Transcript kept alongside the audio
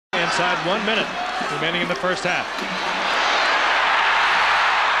inside 1 minute remaining in the first half.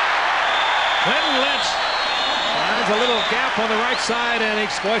 Clinton Lynch finds a little gap on the right side and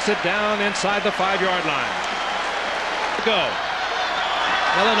exploits it down inside the 5-yard line. Go.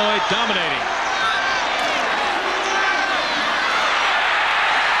 Illinois dominating.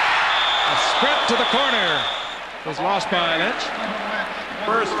 A sprint to the corner was lost by Lynch.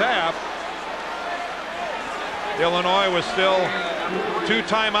 First half, Illinois was still 2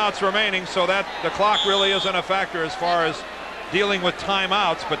 timeouts remaining, so that the clock really isn't a factor as far as dealing with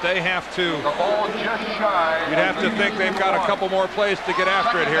timeouts, but they have to, you'd have to think they've got a couple more plays to get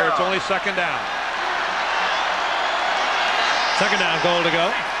after it here. It's only second down. Second down, goal to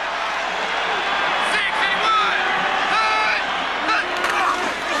go.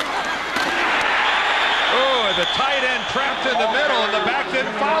 Oh, the tight end trapped in the middle and the back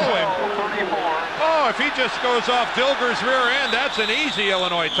didn't follow him. Oh, if he just goes off Dilger's rear end, that's an easy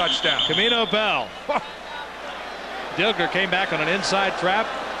Illinois touchdown. Camino Bell. Dilger came back on an inside trap.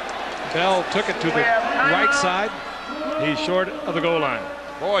 Bell took it to the right side. He's short of the goal line.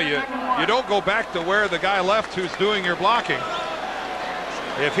 Boy, you don't go back to where the guy left who's doing your blocking.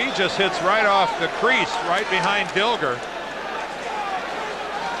 If he just hits right off the crease right behind Dilger.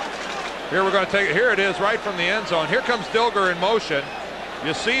 Here we're going to take it. Here it is right from the end zone. Here comes Dilger in motion.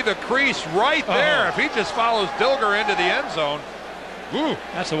 You see the crease right there. If he just follows Dilger into the end zone. Woo.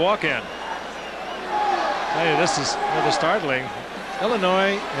 That's a walk-in. Hey, this is rather startling.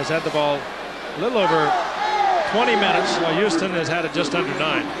 Illinois has had the ball a little over 20 minutes, while Houston has had it just under 9.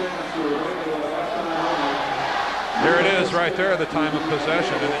 There it is right there, the time of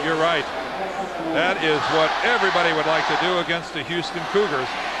possession, and you're right. That is what everybody would like to do against the Houston Cougars.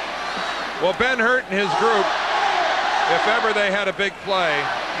 Well, Ben Hurt and his group, if ever they had a big play,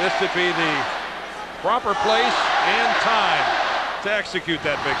 this would be the proper place and time to execute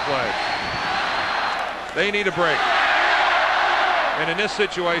that big play. They need a break. And in this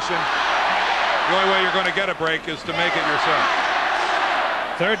situation, the only way you're going to get a break is to make it yourself.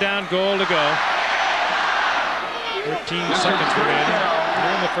 Third down, goal to go. 13 seconds remaining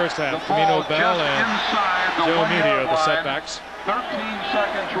here in the first half. Camino Bell and Joe Muti are the setbacks. 13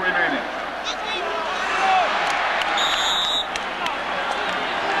 seconds remaining.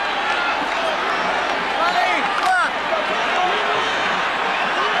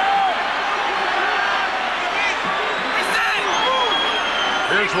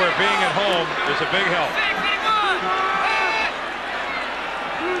 Here's where being at home is a big help.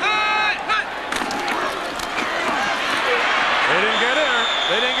 They didn't get in.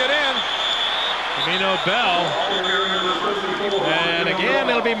 They didn't get in. Camino Bell. And again,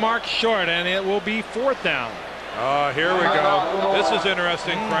 it'll be marked short, and it will be fourth down. Here we go. This is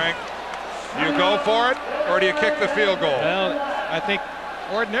interesting, Frank. Do you go for it, or do you kick the field goal? Well, I think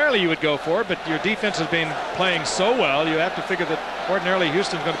ordinarily you would go for it, but your defense has been playing so well, you have to figure that ordinarily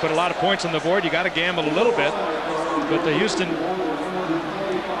Houston's going to put a lot of points on the board. You got to gamble a little bit, but the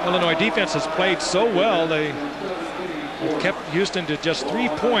Illinois defense has played so well, they kept Houston to just 3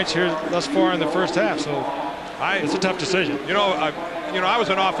 points here thus far in the first half. So it's a tough decision. You know, I was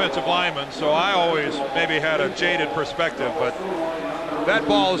an offensive lineman, so I always maybe had a jaded perspective, but that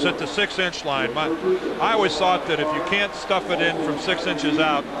ball is at the 6-inch line. I always thought that if you can't stuff it in from 6 inches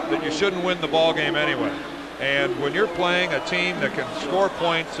out, that you shouldn't win the ball game anyway. And when you're playing a team that can score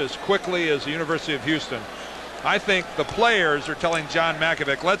points as quickly as the University of Houston, I think the players are telling John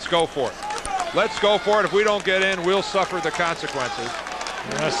Makovic, let's go for it. Let's go for it. If we don't get in, we'll suffer the consequences.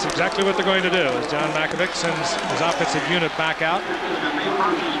 And that's exactly what they're going to do, as John Makovic sends his offensive unit back out.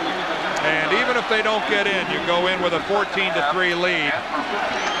 And even if they don't get in, you go in with a 14-3 lead.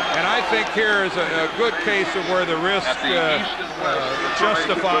 And I think here is a good case of where the risk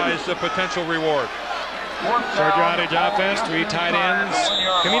justifies the potential reward. Third yardage offense, 3 tight ends.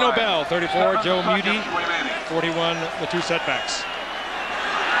 Camino Bell, 34, Joe Muti, 41, the 2 setbacks.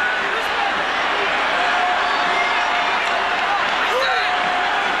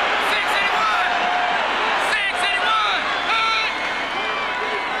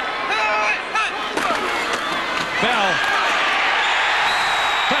 Bell.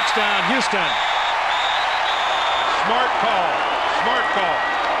 Touchdown, Houston. Smart call. Smart call.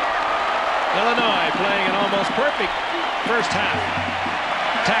 Illinois playing an almost perfect first half.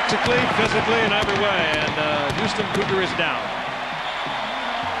 Tactically, physically, in every way. And Houston Cougar is down.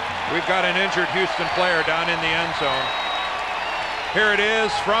 We've got an injured Houston player down in the end zone. Here it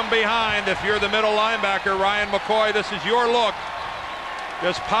is from behind. If you're the middle linebacker, Ryan McCoy, this is your look.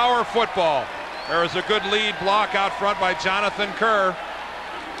 Just power football. There is a good lead block out front by Jonathan Kerr.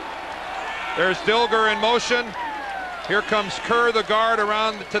 There's Dilger in motion. Here comes Kerr, the guard,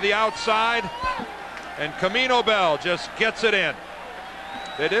 around to the outside, and Camino Bell just gets it in.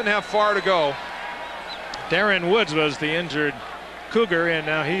 They didn't have far to go. Darren Woods was the injured Cougar, and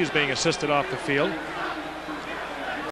now he's being assisted off the field.